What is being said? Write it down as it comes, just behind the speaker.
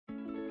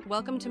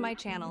Welcome to my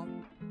channel.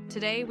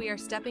 Today we are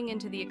stepping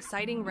into the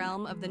exciting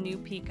realm of the new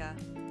Pika.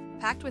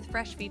 Packed with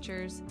fresh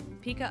features,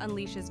 Pika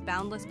unleashes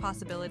boundless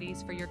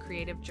possibilities for your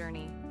creative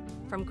journey.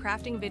 From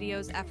crafting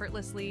videos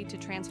effortlessly to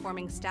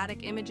transforming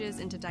static images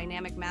into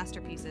dynamic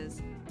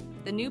masterpieces,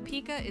 the new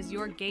Pika is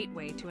your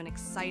gateway to an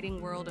exciting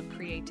world of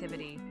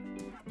creativity.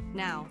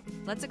 Now,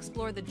 let's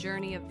explore the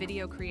journey of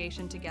video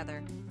creation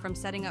together, from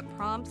setting up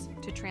prompts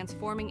to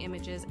transforming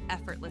images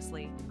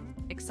effortlessly.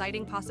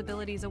 Exciting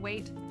possibilities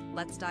await.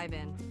 Let's dive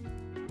in.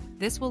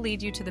 This will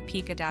lead you to the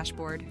Pika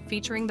dashboard,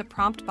 featuring the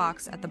prompt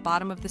box at the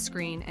bottom of the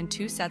screen and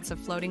two sets of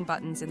floating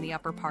buttons in the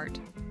upper part.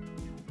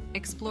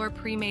 Explore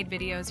pre-made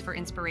videos for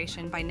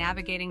inspiration by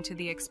navigating to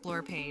the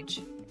Explore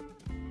page.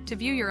 To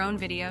view your own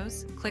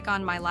videos, click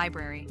on My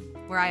Library,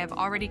 where I have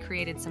already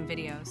created some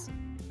videos.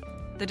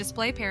 The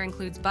display pair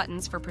includes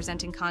buttons for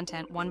presenting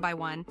content one by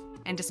one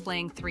and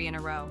displaying 3 in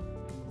a row.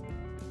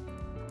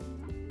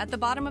 At the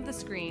bottom of the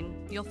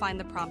screen, you'll find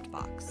the prompt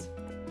box.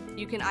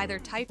 You can either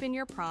type in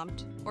your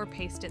prompt or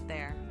paste it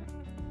there.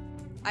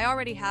 I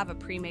already have a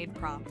pre-made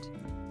prompt.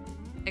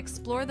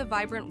 Explore the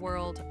vibrant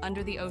world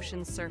under the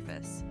ocean's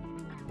surface,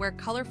 where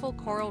colorful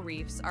coral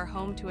reefs are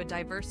home to a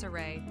diverse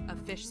array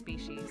of fish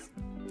species.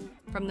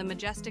 From the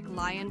majestic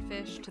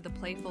lionfish to the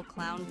playful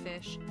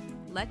clownfish,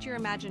 let your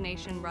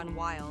imagination run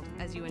wild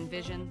as you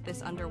envision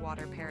this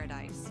underwater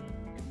paradise.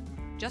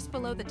 Just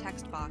below the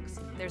text box,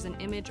 there's an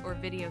image or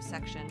video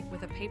section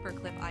with a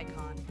paperclip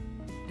icon.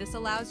 This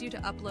allows you to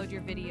upload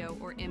your video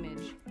or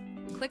image.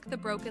 Click the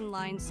broken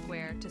line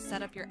square to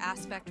set up your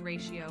aspect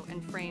ratio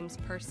and frames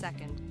per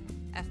second,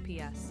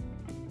 FPS.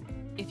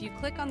 If you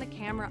click on the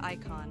camera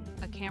icon,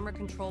 a camera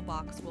control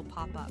box will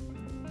pop up.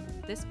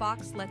 This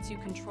box lets you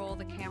control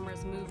the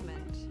camera's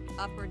movement,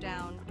 up or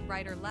down,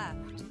 right or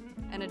left,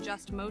 and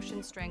adjust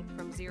motion strength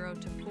from 0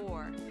 to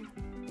 4.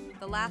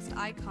 The last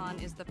icon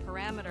is the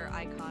parameter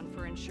icon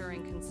for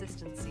ensuring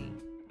consistency.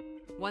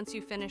 Once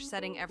you finish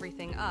setting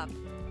everything up,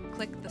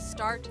 click the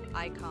Start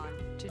icon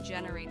to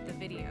generate the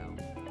video.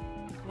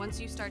 Once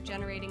you start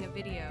generating a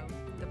video,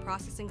 the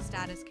processing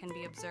status can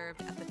be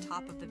observed at the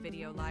top of the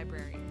video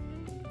library.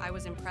 I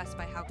was impressed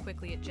by how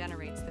quickly it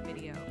generates the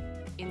video.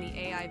 In the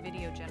AI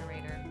video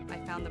generator, I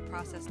found the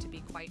process to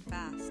be quite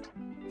fast.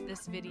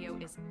 This video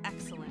is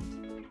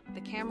excellent.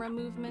 The camera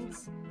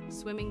movements,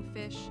 swimming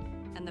fish,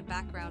 and the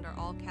background are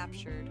all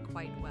captured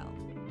quite well.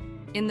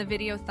 In the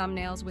video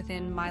thumbnails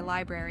within My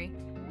Library,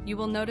 you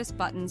will notice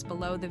buttons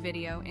below the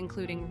video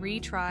including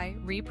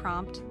Retry,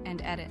 Reprompt, and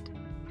Edit.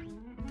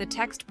 The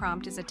text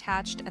prompt is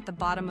attached at the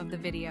bottom of the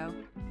video.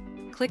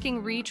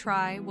 Clicking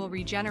Retry will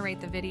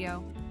regenerate the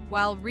video,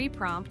 while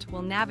Reprompt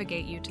will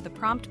navigate you to the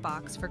prompt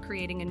box for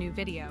creating a new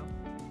video.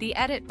 The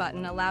Edit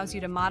button allows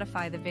you to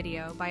modify the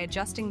video by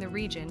adjusting the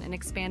region and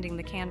expanding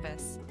the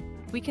canvas.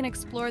 We can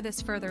explore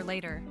this further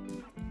later.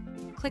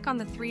 Click on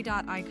the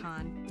 3-dot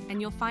icon, and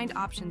you'll find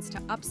options to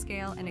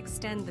upscale and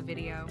extend the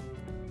video.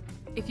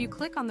 If you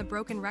click on the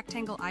broken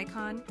rectangle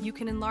icon, you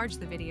can enlarge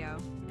the video,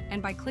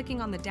 and by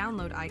clicking on the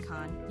download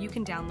icon, you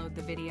can download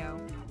the video.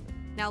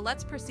 Now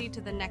let's proceed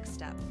to the next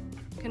step,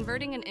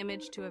 converting an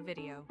image to a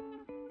video.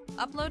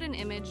 Upload an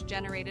image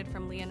generated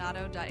from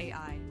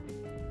Leonardo.ai.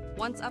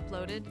 Once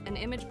uploaded, an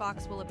image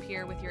box will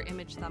appear with your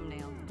image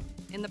thumbnail.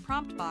 In the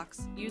prompt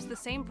box, use the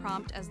same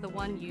prompt as the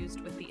one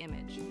used with the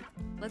image.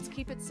 Let's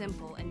keep it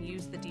simple and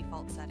use the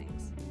default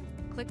settings.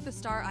 Click the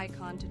star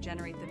icon to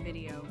generate the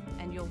video,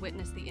 and you'll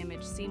witness the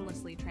image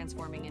seamlessly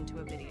transforming into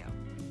a video.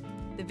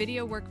 The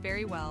video worked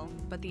very well,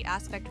 but the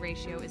aspect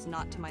ratio is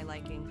not to my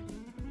liking.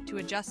 To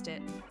adjust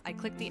it, I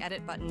click the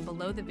Edit button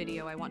below the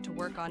video I want to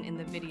work on in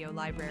the video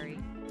library.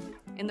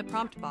 In the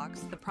prompt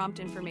box, the prompt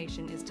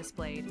information is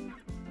displayed.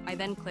 I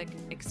then click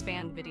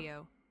Expand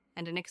Video,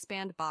 and an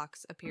Expand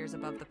box appears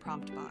above the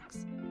prompt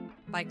box.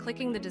 By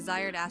clicking the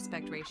desired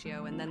aspect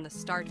ratio and then the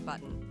Start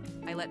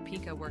button, I let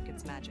Pika work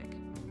its magic.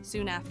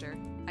 Soon after,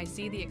 I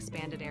see the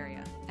expanded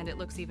area, and it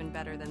looks even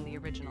better than the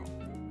original.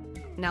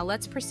 Now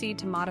let's proceed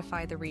to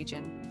modify the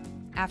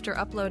region. After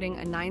uploading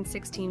a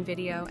 9:16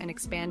 video and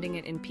expanding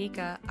it in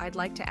Pika, I'd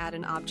like to add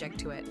an object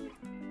to it.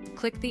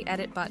 Click the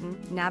Edit button,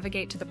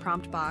 navigate to the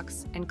prompt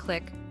box, and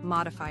click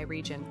Modify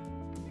Region.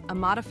 A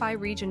Modify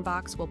Region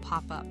box will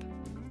pop up.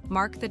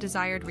 Mark the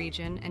desired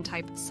region and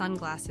type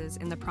sunglasses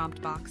in the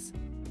prompt box.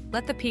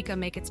 Let the Pika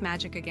make its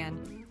magic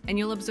again, and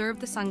you'll observe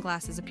the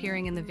sunglasses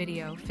appearing in the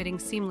video, fitting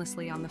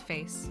seamlessly on the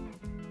face.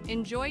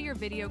 Enjoy your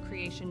video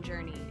creation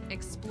journey.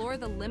 Explore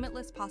the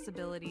limitless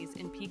possibilities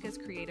in Pika's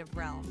creative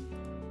realm.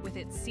 With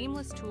its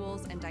seamless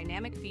tools and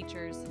dynamic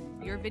features,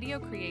 your video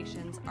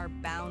creations are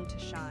bound to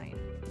shine.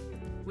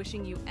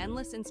 Wishing you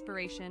endless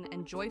inspiration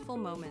and joyful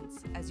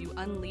moments as you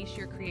unleash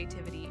your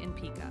creativity in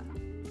Pika.